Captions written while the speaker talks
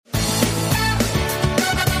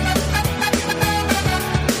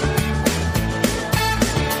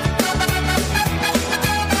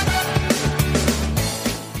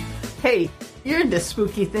Hey, you're into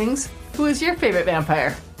spooky things. Who is your favorite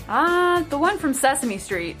vampire? The one from Sesame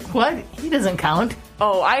Street. What? He doesn't count.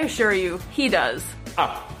 Oh, I assure you, he does.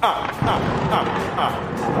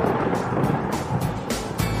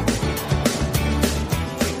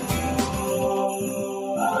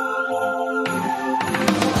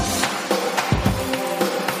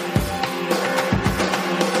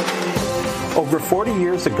 Over 40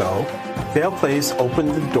 years ago, Vale Place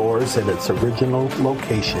opened the doors at its original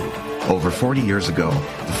location. Over 40 years ago,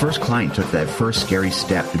 the first client took that first scary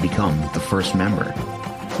step to become the first member.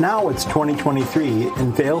 Now it's 2023,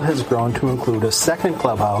 and Vale has grown to include a second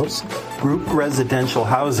clubhouse, group residential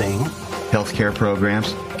housing, Healthcare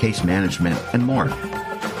programs, case management, and more.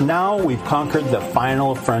 Now we've conquered the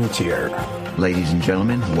final frontier. Ladies and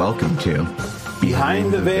gentlemen, welcome to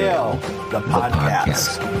Behind the Veil, the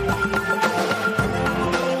podcast.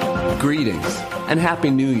 Greetings and Happy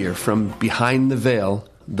New Year from Behind the Veil,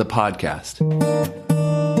 the podcast.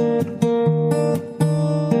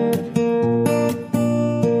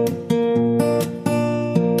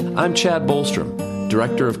 I'm Chad Bolstrom,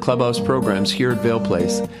 Director of Clubhouse Programs here at Vale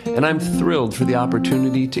Place, and I'm thrilled for the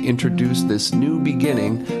opportunity to introduce this new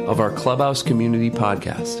beginning of our Clubhouse Community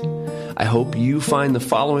Podcast. I hope you find the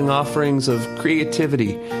following offerings of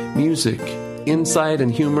creativity, music, insight,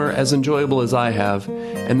 and humor as enjoyable as I have,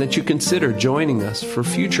 and that you consider joining us for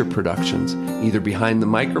future productions, either behind the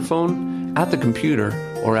microphone, at the computer,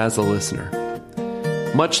 or as a listener.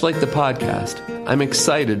 Much like the podcast, I'm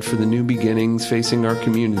excited for the new beginnings facing our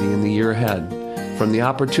community in the year ahead, from the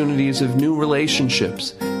opportunities of new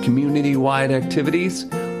relationships, community-wide activities,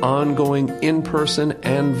 ongoing in-person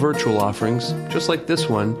and virtual offerings, just like this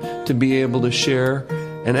one, to be able to share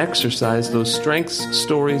and exercise those strengths,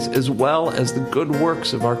 stories, as well as the good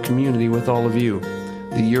works of our community with all of you.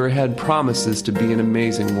 The year ahead promises to be an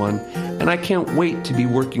amazing one, and I can't wait to be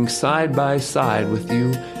working side by side with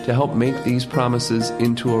you to help make these promises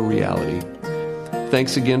into a reality.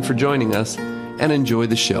 Thanks again for joining us, and enjoy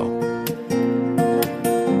the show.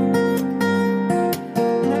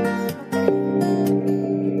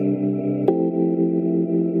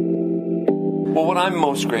 Well, what I'm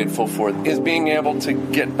most grateful for is being able to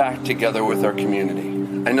get back together with our community.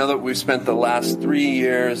 I know that we've spent the last 3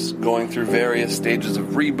 years going through various stages of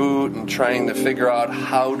reboot and trying to figure out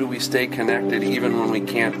how do we stay connected even when we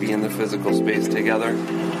can't be in the physical space together.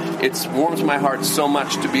 It's warmed my heart so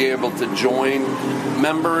much to be able to join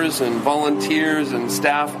members and volunteers and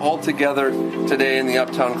staff all together today in the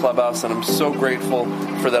Uptown Clubhouse, and I'm so grateful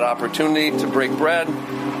for that opportunity to break bread,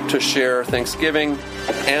 to share Thanksgiving,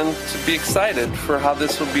 and to be excited for how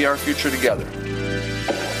this will be our future together.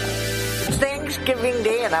 It's Thanksgiving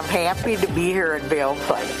Day, and I'm happy to be here at Vale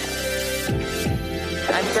Place.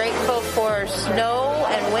 I'm grateful for snow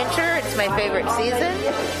and winter. It's my favorite season.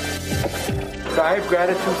 So I have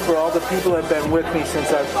gratitude for all the people that have been with me since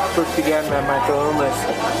I first began my mental illness.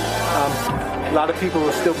 A lot of people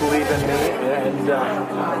will still believe in me, and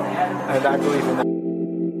I believe in them.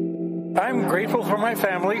 I'm grateful for my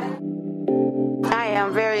family. I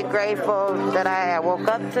am very grateful that I woke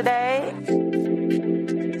up today.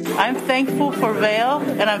 I'm thankful for Vale,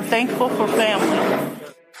 and I'm thankful for family.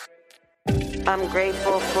 I'm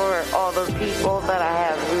grateful for all the people that I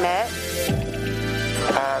have met.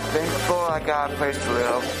 Thankful I got a place to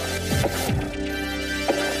live.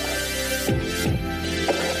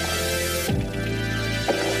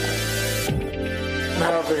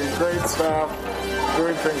 Having great staff,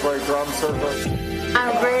 doing things like drum circles.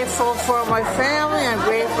 I'm grateful for my family, I'm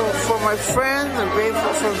grateful for my friends, I'm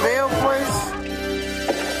grateful for Vale Place.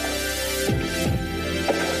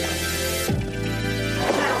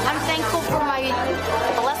 I'm thankful for my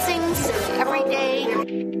blessings every day.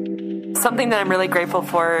 Something that I'm really grateful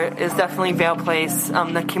for is definitely Vale Place,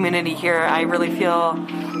 the community here. I really feel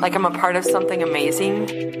like I'm a part of something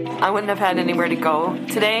amazing. I wouldn't have had anywhere to go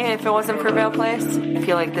today if it wasn't for Vale Place. I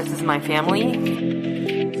feel like this is my family.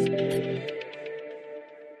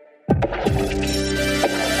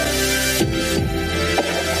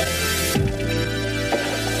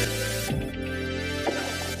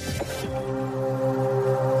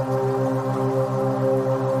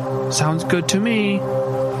 Sounds good to me.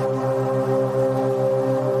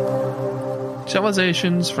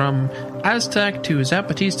 Civilizations from Aztec to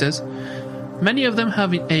Zapatistas, many of them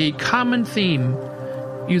have a common theme,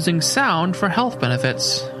 using sound for health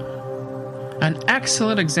benefits. An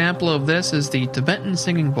excellent example of this is the Tibetan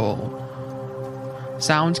singing bowl.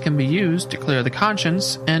 Sounds can be used to clear the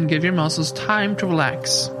conscience and give your muscles time to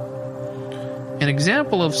relax. An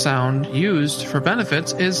example of sound used for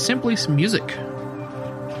benefits is simply music.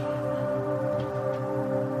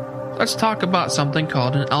 let's talk about something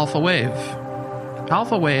called an alpha wave.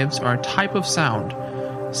 Alpha waves are a type of sound,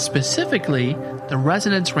 specifically the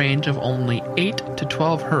resonance range of only 8 to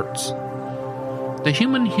 12 hertz. The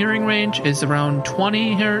human hearing range is around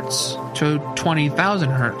 20 hertz to 20,000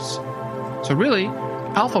 hertz. So really,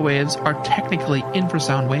 alpha waves are technically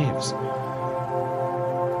infrasound waves.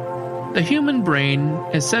 The human brain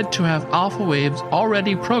is said to have alpha waves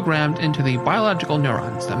already programmed into the biological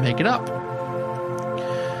neurons that make it up.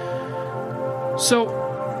 So,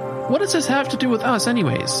 what does this have to do with us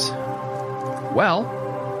anyways?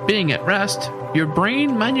 Well, being at rest, your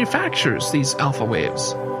brain manufactures these alpha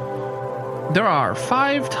waves. There are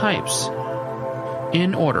 5 types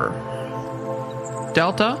in order: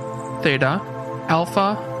 delta, theta,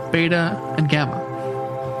 alpha, beta, and gamma.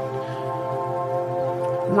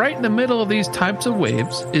 Right in the middle of these types of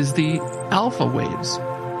waves is the alpha waves,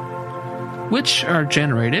 which are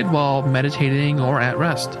generated while meditating or at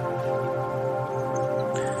rest.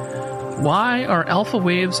 Why are alpha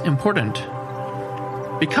waves important?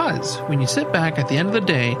 Because when you sit back at the end of the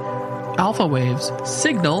day, alpha waves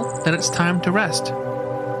signal that it's time to rest.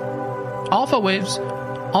 Alpha waves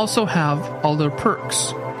also have other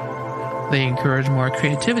perks. They encourage more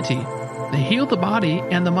creativity. They heal the body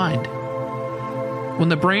and the mind. When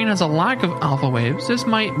the brain has a lack of alpha waves, this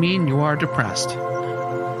might mean you are depressed.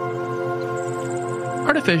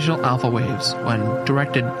 Artificial alpha waves, when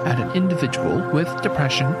directed at an individual with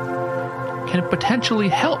depression, can potentially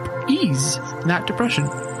help ease that depression.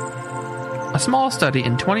 A small study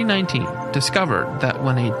in 2019 discovered that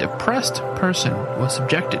when a depressed person was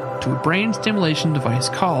subjected to a brain stimulation device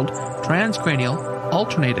called transcranial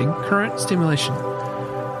alternating current stimulation,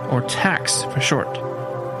 or TACS for short,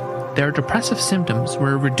 their depressive symptoms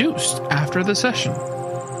were reduced after the session.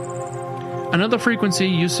 Another frequency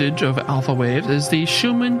usage of alpha waves is the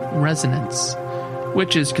Schumann resonance,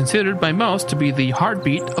 which is considered by most to be the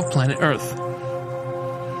heartbeat of planet Earth.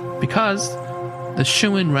 Because the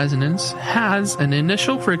Schumann resonance has an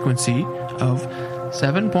initial frequency of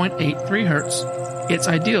 7.83 Hz, it's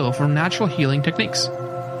ideal for natural healing techniques.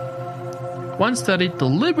 One study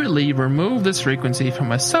deliberately removed this frequency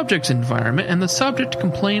from a subject's environment, and the subject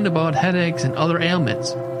complained about headaches and other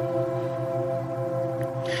ailments.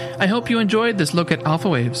 I hope you enjoyed this look at alpha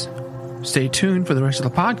waves. Stay tuned for the rest of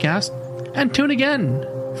the podcast, and tune again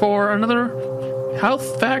for another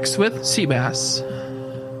Health Facts with Seabass.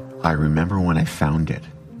 I remember when I found it,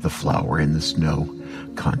 the flower in the snow,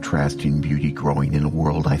 contrasting beauty growing in a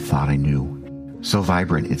world I thought I knew. So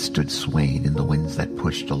vibrant it stood swaying in the winds that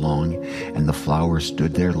pushed along, and the flower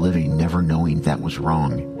stood there living, never knowing that was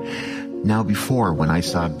wrong. Now before, when I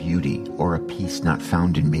saw beauty or a peace not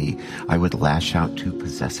found in me, I would lash out to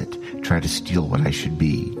possess it, try to steal what I should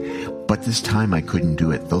be. But this time I couldn't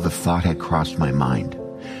do it, though the thought had crossed my mind.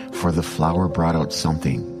 For the flower brought out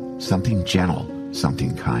something gentle,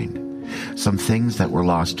 something kind. Some things that were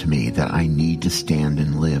lost to me that I need to stand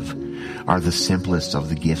and live are the simplest of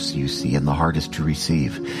the gifts you see and the hardest to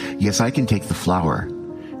receive. Yes, I can take the flower,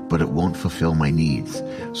 but it won't fulfill my needs.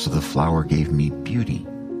 So the flower gave me beauty.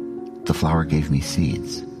 The flower gave me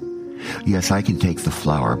seeds. Yes, I can take the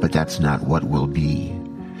flower, but that's not what will be.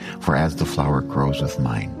 For as the flower grows with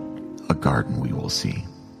mine, a garden we will see.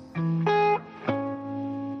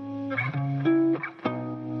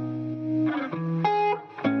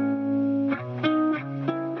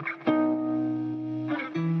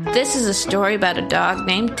 This is a story about a dog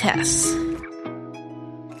named Tess.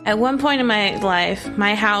 At one point in my life,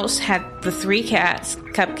 my house had the 3 cats,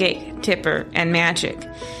 Cupcake, Tipper, and Magic,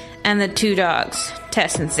 and the 2 dogs,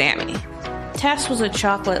 Tess and Sammy. Tess was a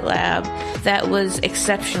chocolate lab that was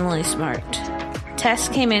exceptionally smart. Tess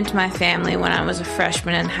came into my family when I was a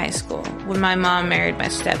freshman in high school, when my mom married my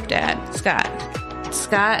stepdad, Scott.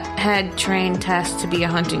 Scott had trained Tess to be a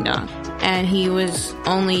hunting dog, and he was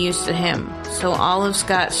only used to him. So all of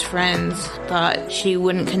Scott's friends thought she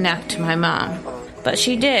wouldn't connect to my mom. But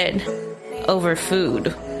she did, over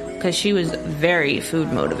food, because she was very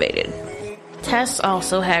food motivated. Tess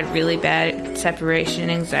also had really bad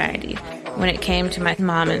separation anxiety when it came to my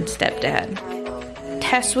mom and stepdad.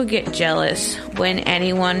 Tess would get jealous when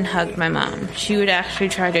anyone hugged my mom. She would actually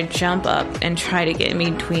try to jump up and try to get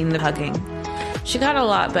me between the hugging. She got a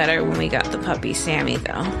lot better when we got the puppy Sammy,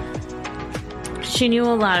 though. She knew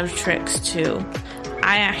a lot of tricks, too.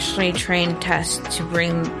 I actually trained Tess to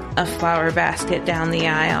bring a flower basket down the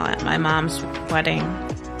aisle at my mom's wedding.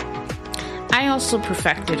 I also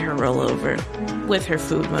perfected her rollover with her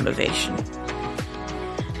food motivation.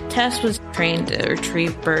 Tess was trained to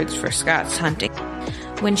retrieve birds for Scott's hunting.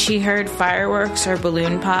 When she heard fireworks or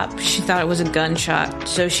balloon pop, she thought it was a gunshot,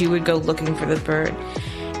 so she would go looking for the bird.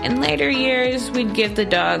 In later years, we'd give the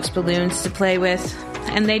dogs balloons to play with,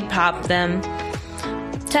 and they'd pop them.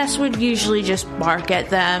 Tess would usually just bark at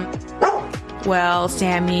them. Well,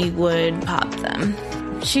 Sammy would pop them.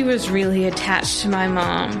 She was really attached to my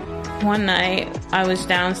mom. One night, I was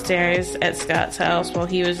downstairs at Scott's house while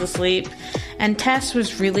he was asleep, and Tess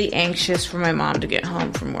was really anxious for my mom to get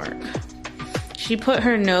home from work. She put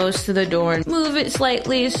her nose to the door and moved it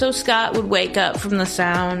slightly so Scott would wake up from the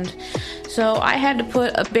sound. So I had to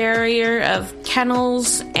put a barrier of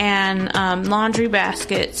kennels and laundry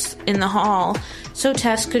baskets in the hall so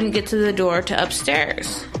Tess couldn't get to the door to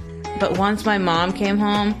upstairs. But once my mom came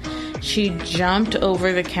home, she jumped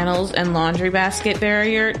over the kennels and laundry basket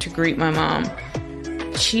barrier to greet my mom.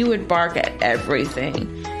 She would bark at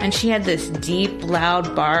everything, and she had this deep,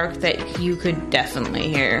 loud bark that you could definitely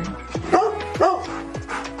hear.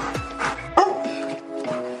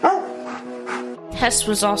 Tess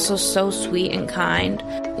was also so sweet and kind.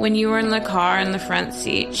 When you were in the car in the front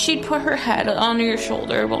seat, she'd put her head on your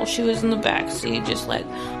shoulder while she was in the back seat, just like,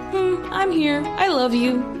 I'm here, I love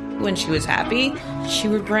you. When she was happy, she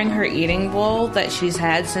would bring her eating bowl that she's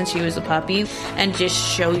had since she was a puppy and just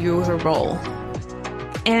show you her bowl.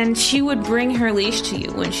 And she would bring her leash to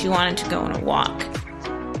you when she wanted to go on a walk.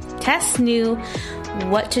 Tess knew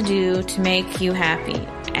what to do to make you happy,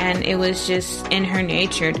 and it was just in her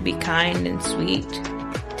nature to be kind and sweet.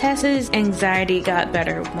 Tess's anxiety got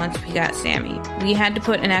better once we got Sammy. We had to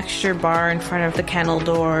put an extra bar in front of the kennel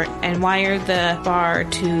door and wire the bar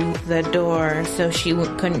to the door so she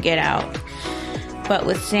couldn't get out. But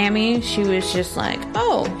with Sammy, she was just like,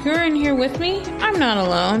 oh, you're in here with me? I'm not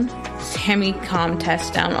alone. Sammy calmed Tess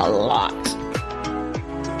down a lot.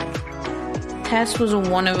 Tess was a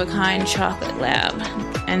one-of-a-kind chocolate lab,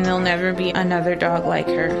 and there'll never be another dog like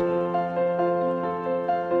her.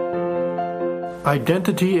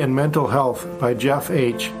 Identity and Mental Health by Jeff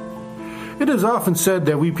H. It is often said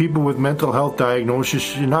that we people with mental health diagnoses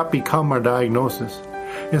should not become our diagnosis.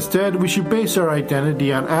 Instead, we should base our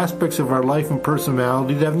identity on aspects of our life and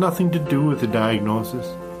personality that have nothing to do with the diagnosis.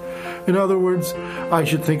 In other words, I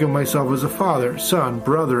should think of myself as a father, son,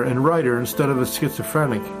 brother, and writer instead of a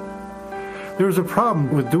schizophrenic. There is a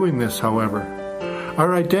problem with doing this, however.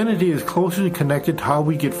 Our identity is closely connected to how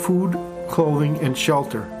we get food, clothing, and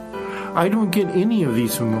shelter. I don't get any of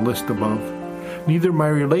these from the list above. Neither my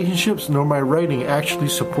relationships nor my writing actually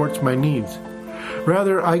supports my needs.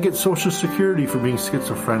 Rather, I get Social Security for being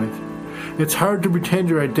schizophrenic. It's hard to pretend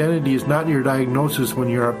your identity is not your diagnosis when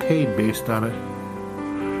you are paid based on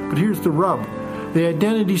it. But here's the rub. The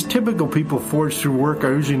identities typical people forge through work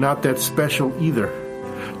are usually not that special either.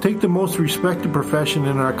 Take the most respected profession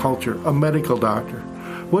in our culture, a medical doctor.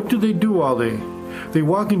 What do they do all day? They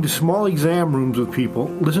walk into small exam rooms with people,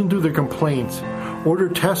 listen to their complaints, order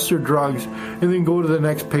tests or drugs, and then go to the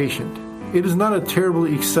next patient. It is not a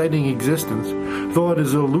terribly exciting existence, though it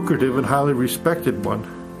is a lucrative and highly respected one.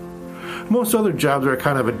 Most other jobs are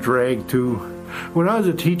kind of a drag, too. When I was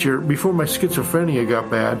a teacher, before my schizophrenia got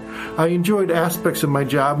bad, I enjoyed aspects of my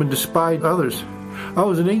job and despised others. I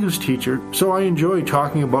was an English teacher, so I enjoyed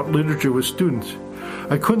talking about literature with students.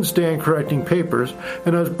 I couldn't stand correcting papers,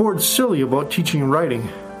 and I was bored silly about teaching and writing.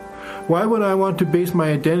 Why would I want to base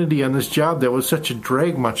my identity on this job that was such a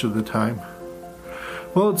drag much of the time?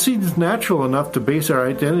 Well, it seems natural enough to base our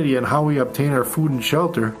identity on how we obtain our food and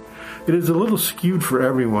shelter. It is a little skewed for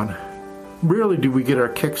everyone. Rarely do we get our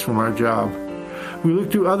kicks from our job. We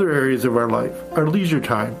look to other areas of our life, our leisure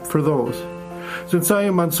time, for those. Since I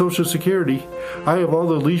am on Social Security, I have all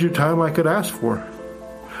the leisure time I could ask for.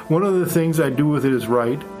 One of the things I do with it is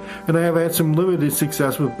write, and I have had some limited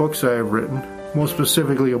success with books I have written. Most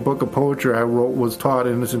specifically, a book of poetry I wrote was taught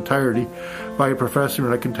in its entirety by a professor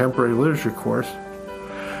in a contemporary literature course.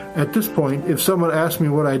 At this point, if someone asks me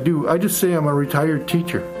what I do, I just say I'm a retired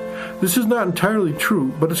teacher. This is not entirely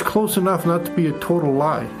true, but it's close enough not to be a total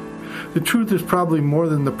lie. The truth is probably more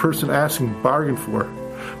than the person asking bargained for.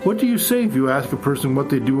 What do you say if you ask a person what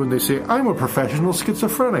they do and they say, I'm a professional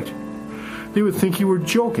schizophrenic? They would think you were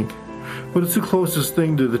joking, but it's the closest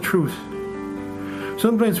thing to the truth.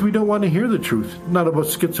 Sometimes we don't want to hear the truth, not about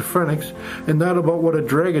schizophrenics, and not about what a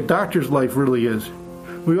drag a doctor's life really is.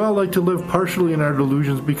 We all like to live partially in our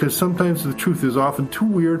delusions because sometimes the truth is often too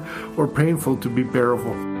weird or painful to be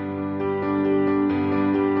bearable.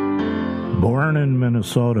 Born in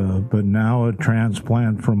Minnesota, but now a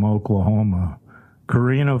transplant from Oklahoma,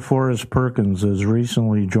 Karina Forrest Perkins has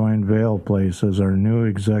recently joined Vale Place as our new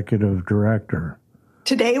executive director.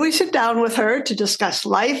 Today we sit down with her to discuss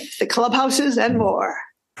life, the clubhouses, and more.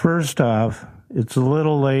 First off, it's a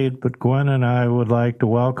little late, but Gwen and I would like to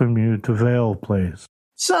welcome you to Vale Place.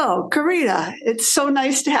 So, Karina, it's so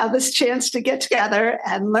nice to have this chance to get together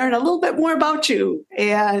and learn a little bit more about you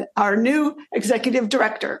and our new executive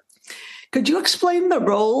director. Could you explain the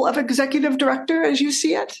role of executive director as you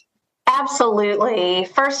see it? Absolutely.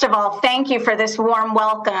 First of all, thank you for this warm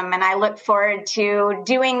welcome, and I look forward to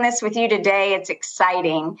doing this with you today. It's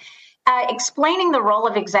exciting. Explaining the role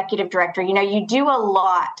of executive director, you do a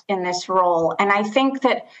lot in this role, and I think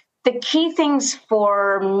that the key things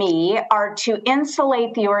for me are to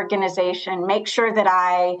insulate the organization, make sure that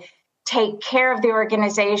I take care of the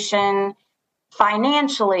organization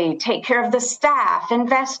financially, take care of the staff,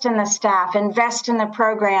 invest in the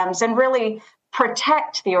programs, and really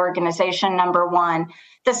protect the organization, number one.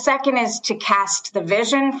 The second is to cast the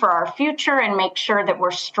vision for our future and make sure that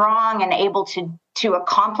we're strong and able to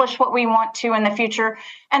accomplish what we want to in the future.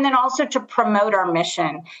 And then also to promote our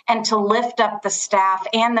mission and to lift up the staff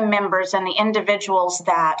and the members and the individuals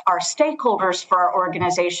that are stakeholders for our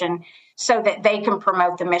organization so that they can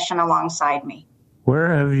promote the mission alongside me.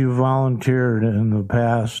 Where have you volunteered in the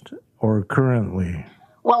past or currently?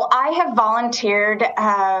 Well, I have volunteered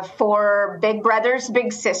for Big Brothers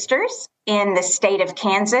Big Sisters in the state of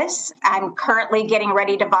Kansas. I'm currently getting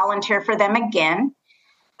ready to volunteer for them again.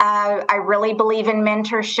 I really believe in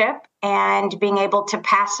mentorship and being able to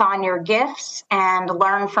pass on your gifts and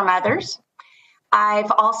learn from others.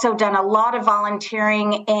 I've also done a lot of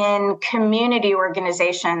volunteering in community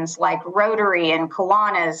organizations like Rotary and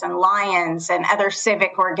Kiwanis and Lions and other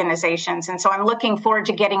civic organizations. And so I'm looking forward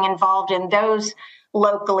to getting involved in those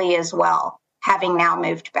locally as well, having now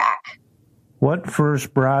moved back. What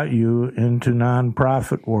first brought you into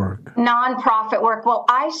nonprofit work? Nonprofit work. Well,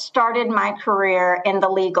 I started my career in the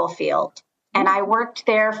legal field, and I worked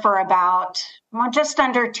there for about just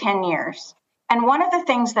under 10 years. And one of the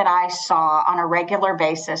things that I saw on a regular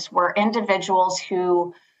basis were individuals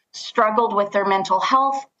who struggled with their mental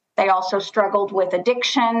health. They also struggled with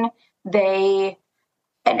addiction. They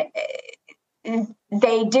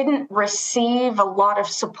didn't receive a lot of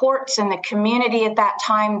supports in the community at that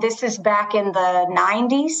time. This is back in the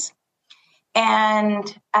 90s.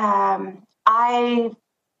 And I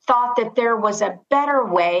thought that there was a better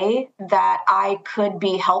way that I could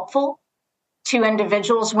be helpful to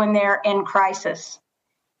individuals when they're in crisis.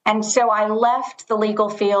 And so I left the legal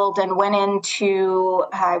field and went into,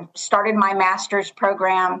 started my master's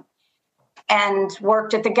program and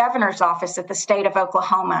worked at the governor's office at the state of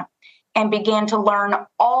Oklahoma, and began to learn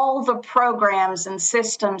all the programs and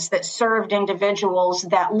systems that served individuals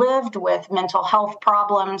that lived with mental health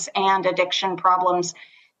problems and addiction problems.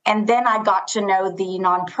 And then I got to know the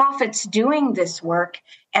nonprofits doing this work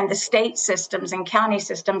and the state systems and county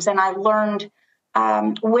systems. And I learned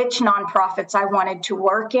which nonprofits I wanted to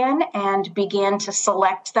work in and began to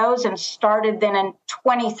select those, and started then a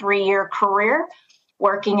 23-year career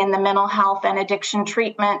working in the mental health and addiction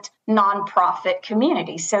treatment nonprofit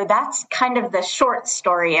community. So that's kind of the short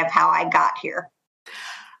story of how I got here.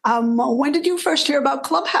 When did you first hear about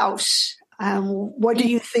Clubhouse? What do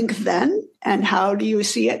you think then, and how do you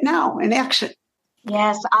see it now in action?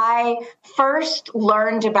 Yes, I first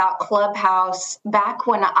learned about Clubhouse back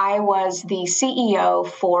when I was the CEO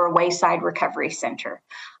for Wayside Recovery Center.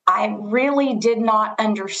 I really did not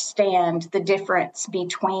understand the difference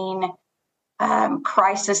between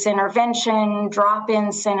crisis intervention,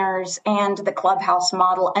 drop-in centers, and the Clubhouse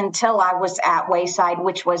model until I was at Wayside,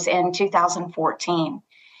 which was in 2014.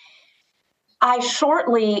 I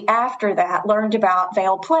shortly after that learned about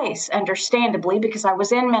Vail Place, understandably, because I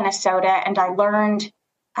was in Minnesota and I learned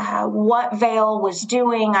what Vail was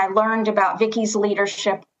doing. I learned about Vicky's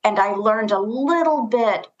leadership, and I learned a little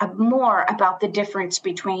bit more about the difference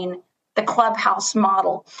between the Clubhouse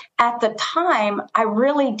model. At the time, I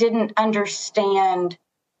really didn't understand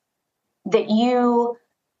that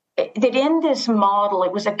in this model,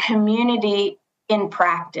 it was a community in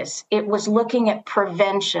practice. It was looking at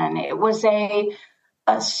prevention. It was a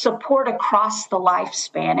support across the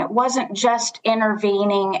lifespan. It wasn't just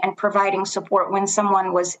intervening and providing support when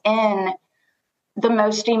someone was in the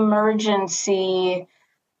most emergent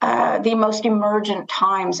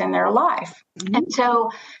times in their life. Mm-hmm. And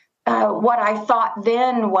so what I thought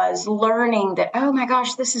then was learning that, oh my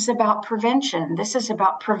gosh, this is about prevention. This is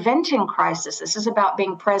about preventing crisis. This is about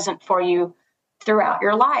being present for you throughout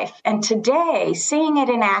your life. And today, seeing it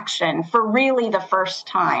in action for really the first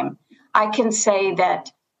time, I can say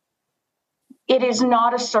that it is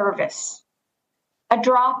not a service. A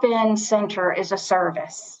drop-in center is a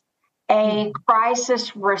service. A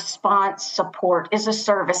crisis response support is a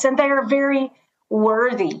service, and they are very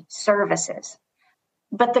worthy services.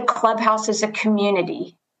 But the Clubhouse is a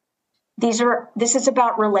community This is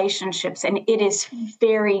about relationships, and it is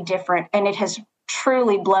very different, and it has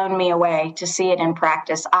truly blown me away to see it in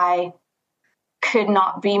practice. I could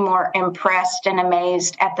not be more impressed and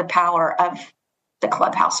amazed at the power of the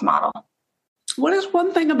clubhouse model. What is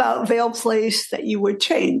one thing about Vale Place that you would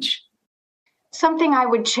change? Something I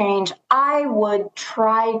would change, I would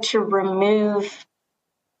try to remove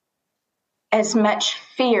as much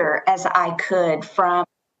fear as I could from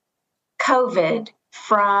COVID,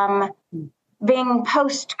 from being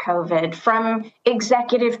post-COVID, from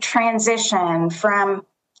executive transition, from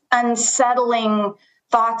unsettling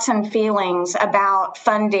thoughts and feelings about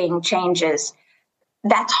funding changes.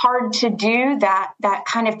 That's hard to do. That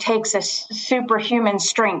kind of takes a superhuman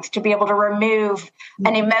strength to be able to remove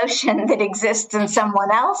an emotion that exists in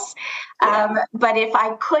someone else. But if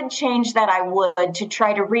I could change that, I would, to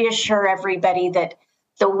try to reassure everybody that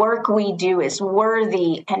the work we do is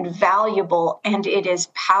worthy and valuable, and it is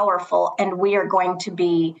powerful, and we are going to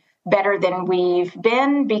be better than we've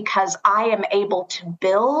been because I am able to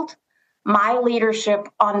build my leadership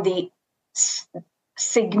on the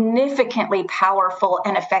significantly powerful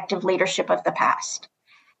and effective leadership of the past.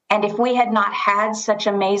 And if we had not had such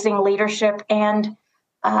amazing leadership and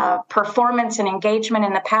performance and engagement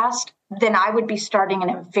in the past, then I would be starting in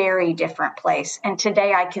a very different place. And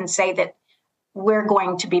today I can say that we're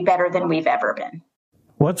going to be better than we've ever been.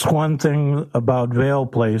 What's one thing about Vale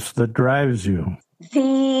Place that drives you?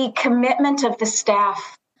 The commitment of the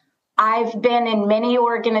staff. I've been in many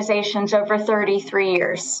organizations over 33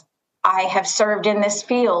 years. I have served in this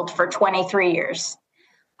field for 23 years.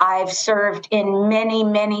 I've served in many,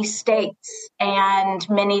 many states and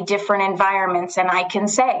many different environments. And I can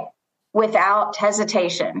say without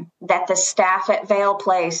hesitation that the staff at Vale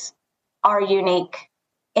Place are unique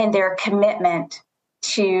in their commitment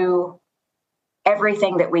to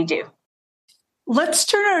everything that we do. Let's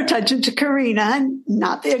turn our attention to Karina,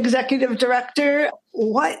 not the executive director.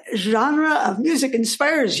 What genre of music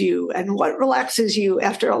inspires you and what relaxes you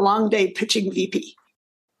after a long day pitching VP?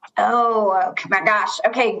 Oh my gosh.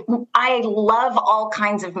 Okay. I love all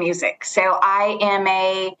kinds of music. So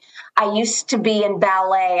I used to be in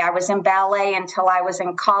ballet. I was in ballet until I was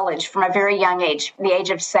in college from a very young age, the age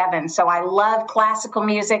of 7. So I love classical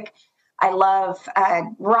music. I love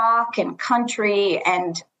rock and country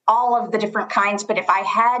and all of the different kinds. But if I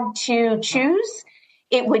had to choose,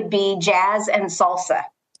 it would be jazz and salsa.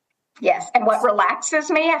 Yes. And what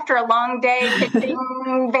relaxes me after a long day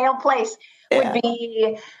pitching Vale Place would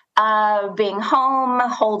be being home,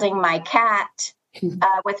 holding my cat,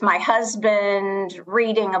 with my husband,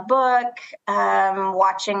 reading a book,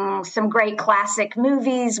 watching some great classic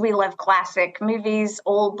movies. We love classic movies,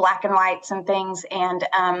 old black and whites and things, and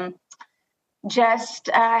just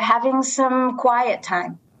having some quiet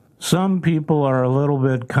time. Some people are a little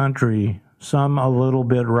bit country, some a little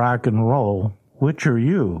bit rock and roll. Which are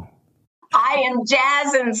you? I am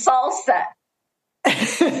jazz and salsa.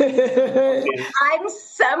 I'm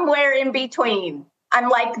somewhere in between. I'm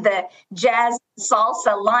like the jazz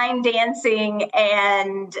salsa line dancing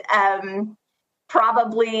and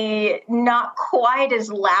probably not quite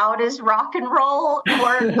as loud as rock and roll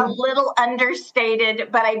or a little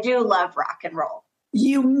understated, but I do love rock and roll.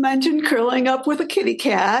 You mentioned curling up with a kitty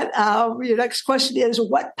cat. Your next question is,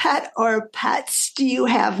 what pet or pets do you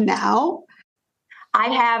have now? I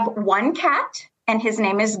have one cat, and his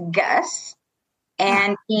name is Gus,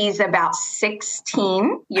 and he's about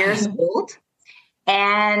 16 years old,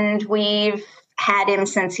 and we've had him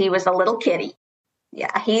since he was a little kitty.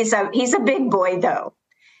 Yeah, he's a big boy, though,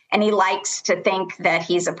 and he likes to think that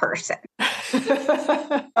he's a person.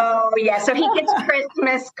 Oh, yeah, so he gets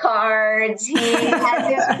Christmas cards, he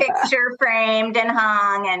has his picture framed and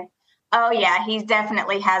hung, and oh, yeah, he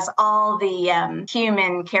definitely has all the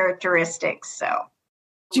human characteristics, so.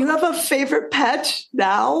 Do you have a favorite pet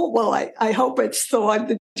now? Well, I hope it's the one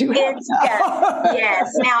that you have now.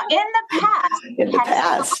 Yes. Now, in the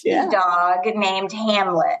past, we had a dog named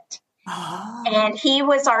Hamlet. Oh. And he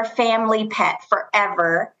was our family pet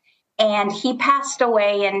forever. And he passed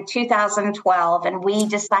away in 2012. And we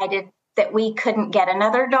decided that we couldn't get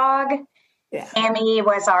another dog. Yeah. Amy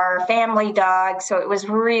was our family dog, so it was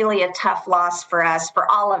really a tough loss for us, for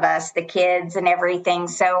all of us, the kids and everything.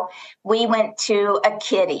 So we went to a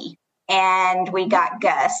kitty, and we got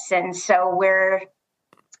Gus. And so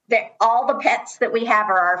all the pets that we have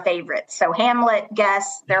are our favorites. So Hamlet,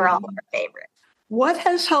 Gus, they're all our favorites. What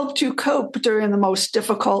has helped you cope during the most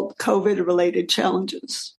difficult COVID-related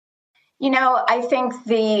challenges? I think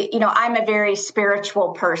I'm a very spiritual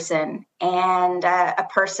person and a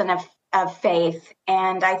person of of faith.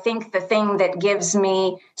 And I think the thing that gives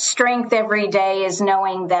me strength every day is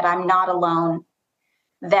knowing that I'm not alone,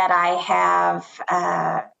 that I have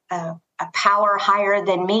a power higher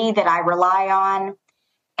than me that I rely on,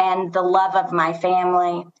 and the love of my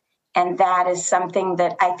family. And that is something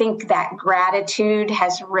that I think that gratitude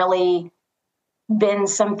has really been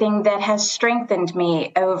something that has strengthened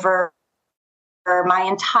me over my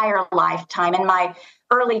entire lifetime. In my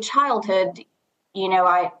early childhood,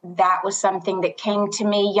 that was something that came to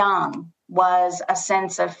me young, was a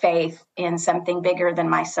sense of faith in something bigger than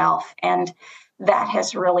myself. And that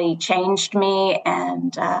has really changed me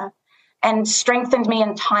and strengthened me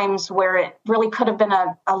in times where it really could have been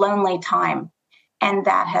a lonely time. And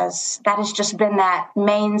that has just been that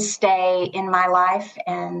mainstay in my life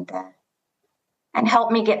and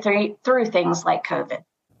helped me get through things like COVID.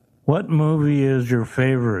 What movie is your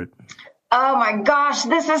favorite? Oh my gosh,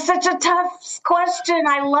 this is such a tough question.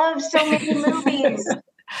 I love so many movies.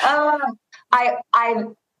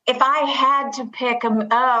 If I had to pick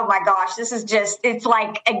oh my gosh, it's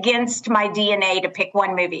like against my DNA to pick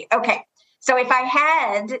one movie. Okay, so if I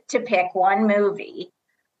had to pick one movie,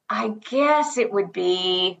 I guess it would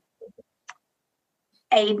be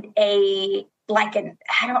I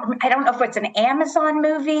don't know if it's an Amazon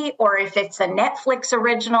movie or if it's a Netflix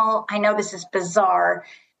original. I know this is bizarre,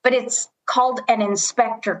 but it's called An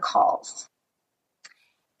Inspector Calls.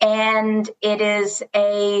 And it is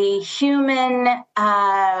a human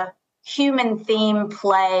theme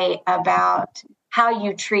play about how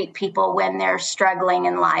you treat people when they're struggling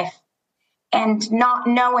in life, and not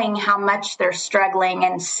knowing how much they're struggling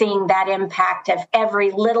and seeing that impact of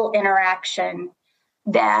every little interaction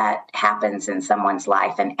that happens in someone's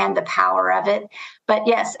life and the power of it. But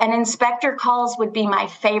yes, An Inspector Calls would be my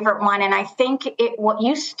favorite one. And I think what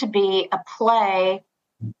used to be a play,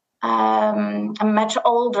 a much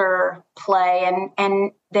older play.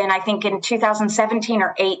 And then I think in 2017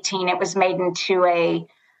 or 18, it was made into a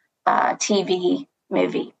TV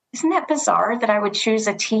movie. Isn't that bizarre that I would choose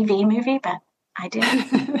a TV movie? But I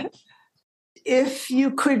did. If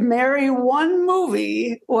you could marry one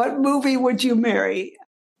movie, what movie would you marry?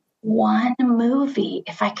 One movie.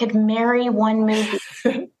 If I could marry one movie.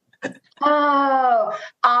 Oh,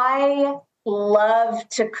 I love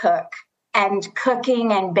to cook. And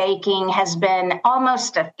cooking and baking has been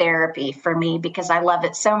almost a therapy for me because I love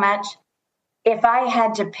it so much. If I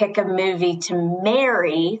had to pick a movie to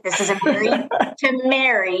marry, this is a movie to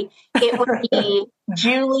marry, it would be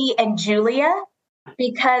Julie and Julia,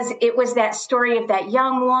 because it was that story of that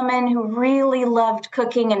young woman who really loved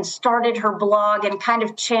cooking and started her blog and kind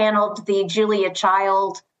of channeled the Julia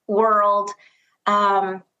Child world.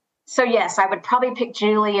 So yes, I would probably pick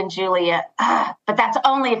Julie and Julia, but that's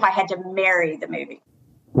only if I had to marry the movie.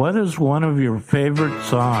 What is one of your favorite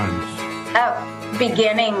songs? Oh,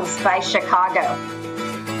 Beginnings by Chicago.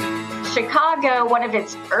 Chicago, one of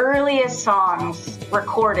its earliest songs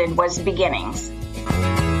recorded was Beginnings.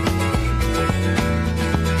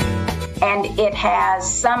 And it has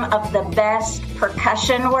some of the best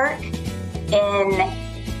percussion work in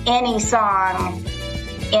any song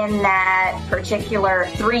in that particular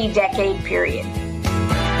 3-decade period.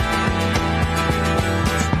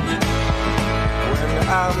 When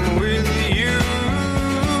I'm with you,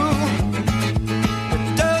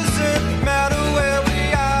 it doesn't matter where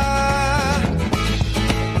we are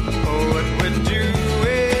or what we're doing.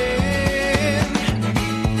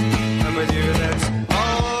 I'm with you, that's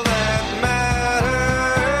all that matters.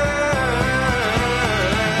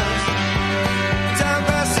 Time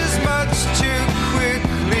passes much too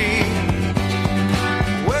quickly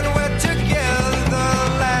when we're together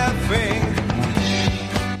laughing.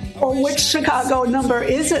 Well, which Chicago number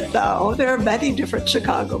is it, though? There are many different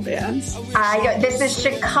Chicago bands. This is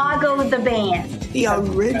Chicago the Band. The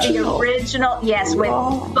original? The original, yes, with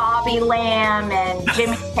Bobby Lamb and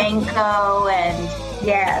Jimmy Pankow, and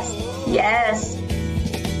yes.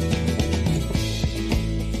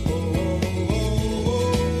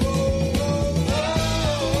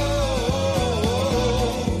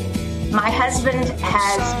 My husband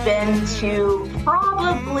has been to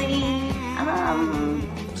probably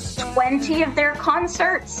 20 of their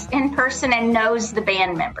concerts in person and knows the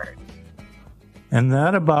band member. And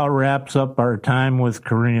that about wraps up our time with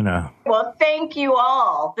Karina. Well, thank you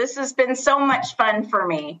all. This has been so much fun for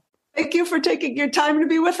me. Thank you for taking your time to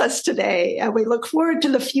be with us today. And we look forward to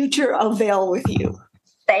the future of Vail with you.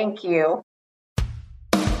 Thank you.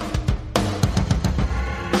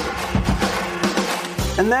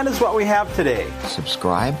 And that is what we have today.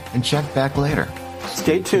 Subscribe and check back later.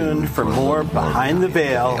 Stay tuned for more Behind the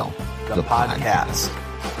Veil, the podcast.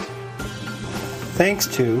 Thanks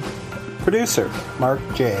to Producer, Mark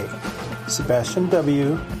J., Sebastian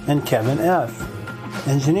W., and Kevin F.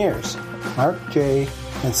 Engineers, Mark J.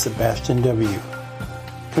 and Sebastian W.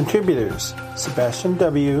 Contributors, Sebastian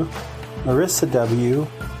W., Marissa W.,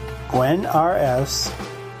 Gwen R.S.,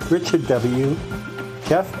 Richard W.,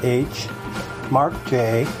 Jeff H., Mark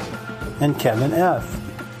J., and Kevin F.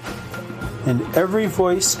 And every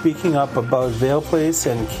voice speaking up about Vale Place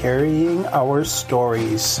and carrying our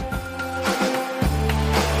stories.